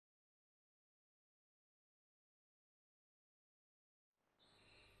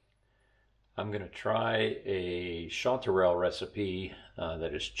I'm going to try a chanterelle recipe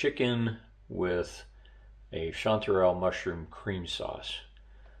that is chicken with a chanterelle mushroom cream sauce.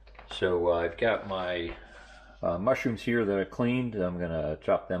 So I've got my mushrooms here that I cleaned. I'm going to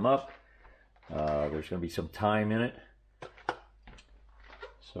chop them up. There's going to be some thyme in it,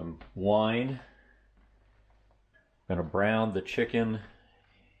 some wine. I'm going to brown the chicken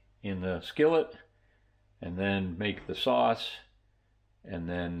in the skillet and then make the sauce and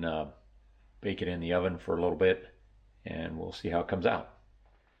then bake it in the oven for a little bit, and we'll see how it comes out.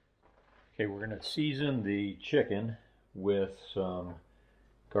 Okay, we're going to season the chicken with some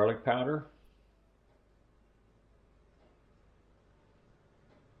garlic powder,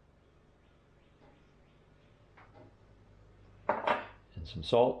 and some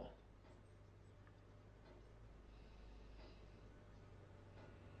salt.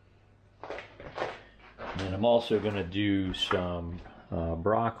 And I'm also going to do some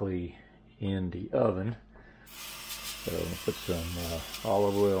broccoli in the oven. So I'm going to put some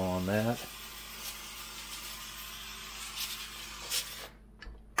olive oil on that.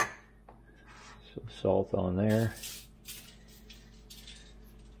 Some salt on there.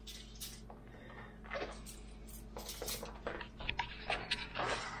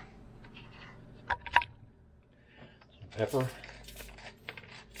 Some pepper.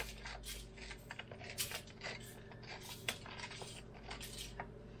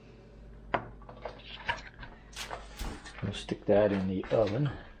 I'll stick that in the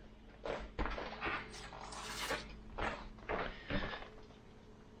oven.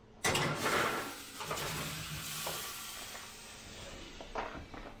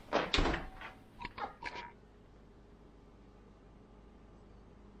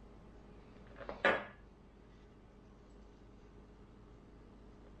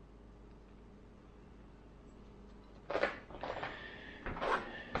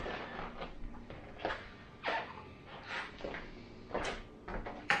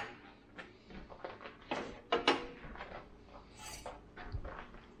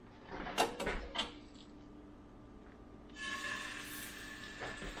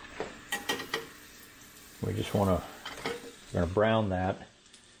 We just want to, we're going to brown that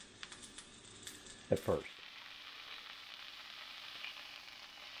at first.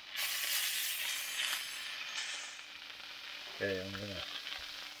 Okay, I'm going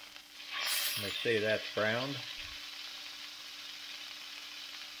to say that's browned.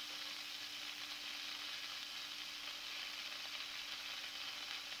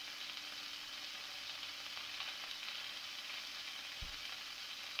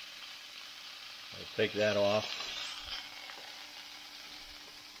 Take that off.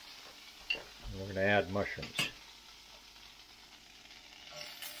 We're going to add mushrooms.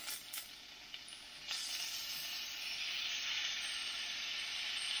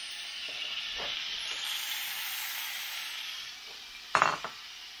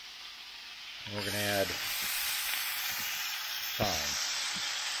 And we're going to add thyme.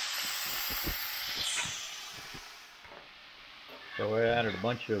 So we added a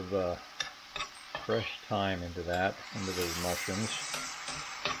bunch of fresh thyme into those mushrooms.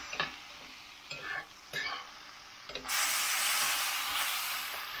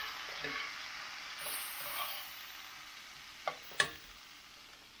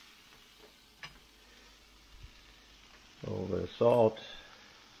 A little bit of salt.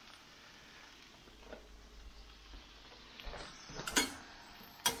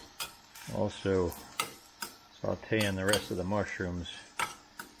 Also sauteing the rest of the mushrooms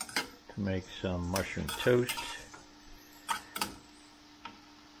to make some mushroom toast.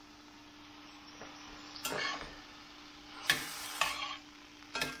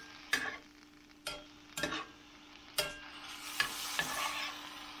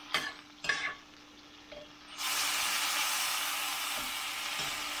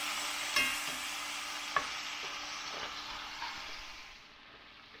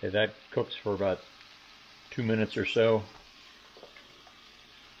 Okay, that cooks for about 2 minutes or so.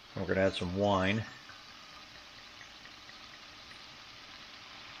 We're going to add some wine.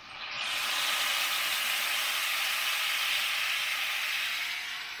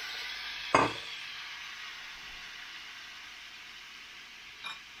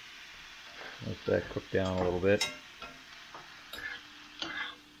 Let that cook down a little bit.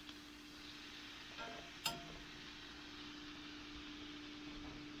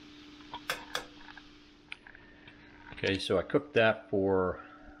 Okay, so I cooked that for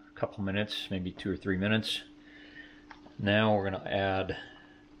a couple minutes, maybe 2 or 3 minutes. Now we're going to add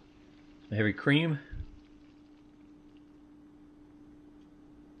some heavy cream.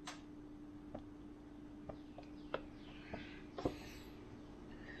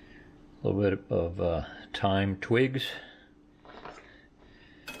 A little bit of thyme twigs.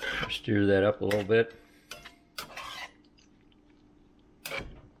 Stir that up a little bit.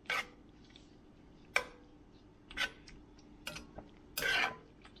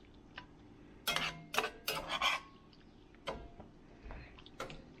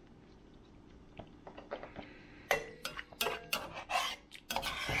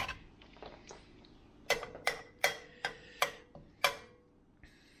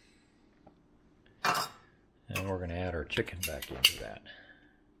 And we're going to add our chicken back into that.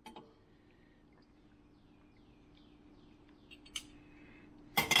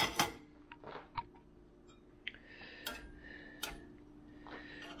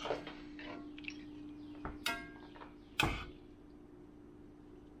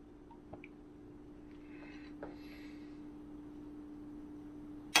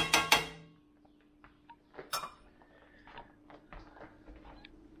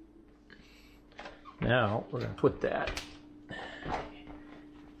 Now we're going to put that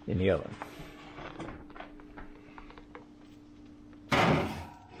in the oven.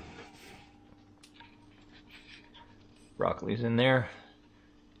 Broccoli's in there.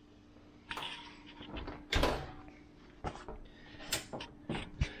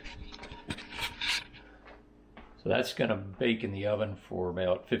 So that's going to bake in the oven for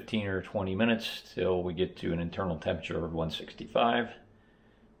about 15 or 20 minutes till we get to an internal temperature of 165.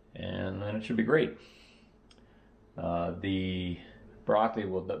 And then it should be great. The broccoli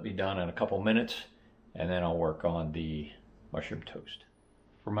will be done in a couple minutes, and then I'll work on the mushroom toast.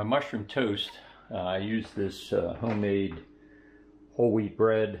 For my mushroom toast, I use this homemade whole wheat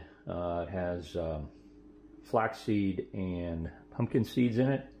bread. It has flaxseed and pumpkin seeds in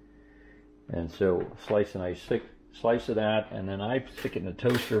it. And so slice a nice thick slice of that, and then I stick it in the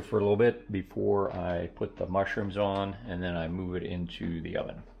toaster for a little bit before I put the mushrooms on, and then I move it into the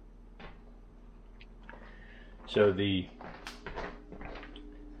oven. So the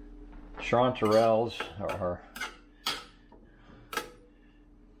chanterelles are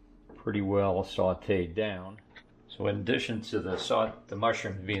pretty well sauteed down. So in addition to the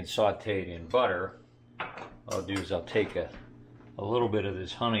mushrooms being sauteed in butter, what I'll do is I'll take a little bit of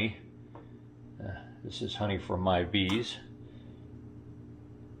this honey. This is honey from my bees,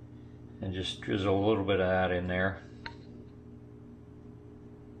 and just drizzle a little bit of that in there.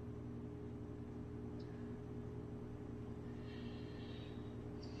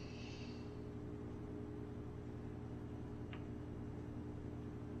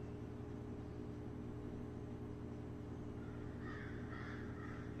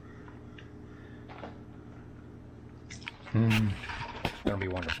 That'll be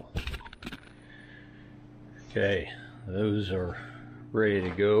wonderful. Okay, those are ready to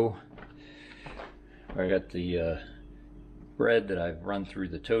go. I got the bread that I've run through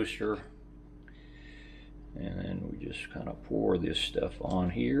the toaster, and then we just kind of pour this stuff on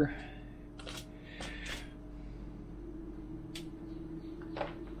here.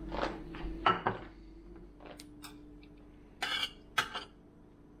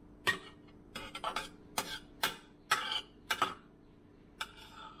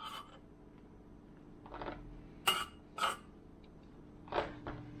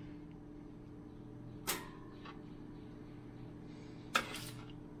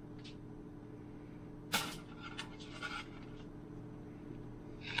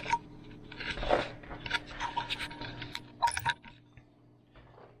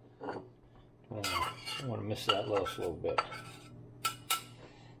 I want to miss that last little bit.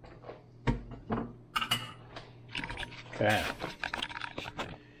 Okay.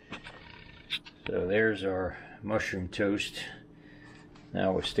 So there's our mushroom toast.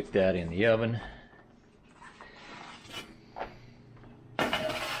 Now we'll stick that in the oven.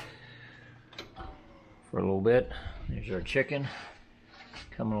 For a little bit. There's our chicken.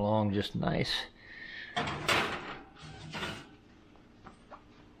 Coming along just nice.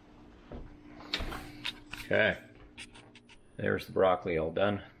 Okay, there's the broccoli all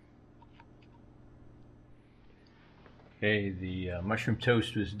done. Okay, the mushroom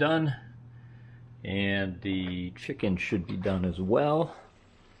toast was done, and the chicken should be done as well.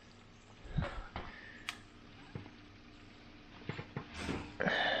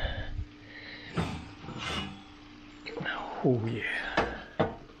 Oh yeah,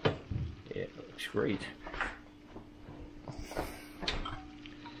 it looks great.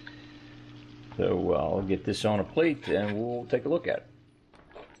 So I'll get this on a plate and we'll take a look at it.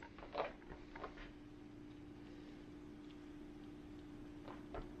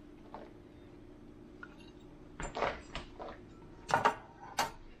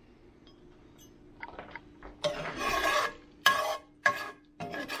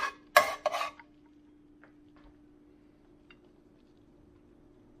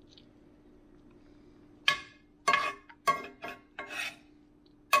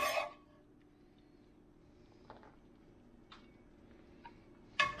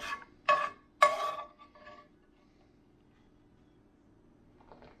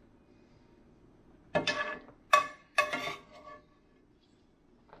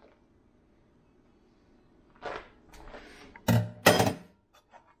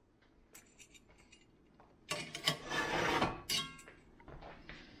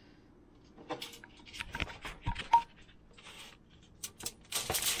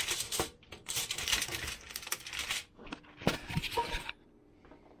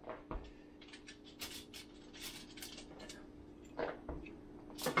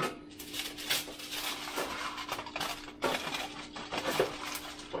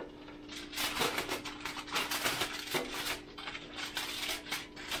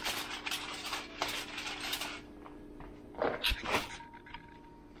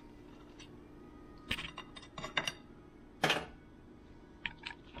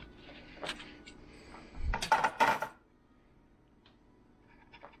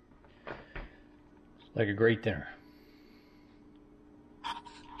 like a great dinner.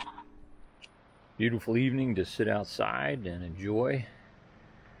 Beautiful evening to sit outside and enjoy.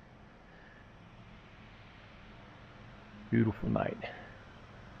 Beautiful night.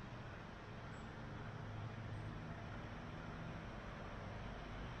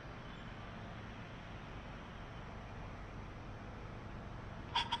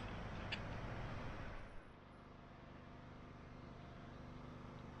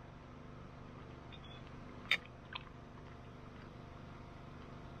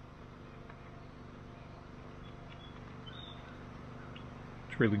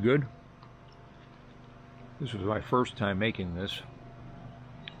 It's really good. This was my first time making this.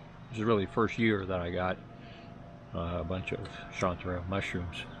 This is really the first year that I got a bunch of chanterelle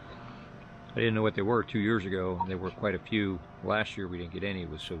mushrooms. I didn't know what they were 2 years ago. There were quite a few. Last year we didn't get any, it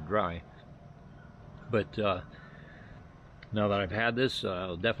was so dry. But now that I've had this,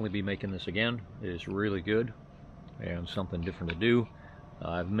 I'll definitely be making this again. It is really good and something different to do.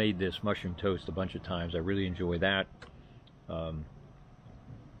 I've made this mushroom toast a bunch of times. I really enjoy that.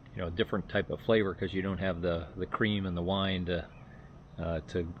 You know, different type of flavor because you don't have the cream and the wine to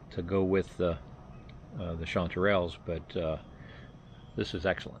go with the chanterelles, but this is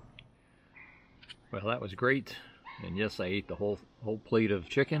excellent. Well, that was great, and yes, I ate the whole plate of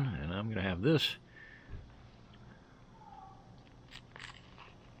chicken, and I'm gonna have this.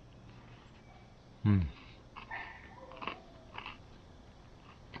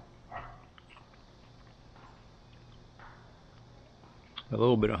 A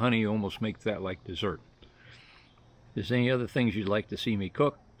little bit of honey almost makes that like dessert. If there's any other things you'd like to see me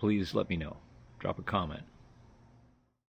cook, please let me know. Drop a comment.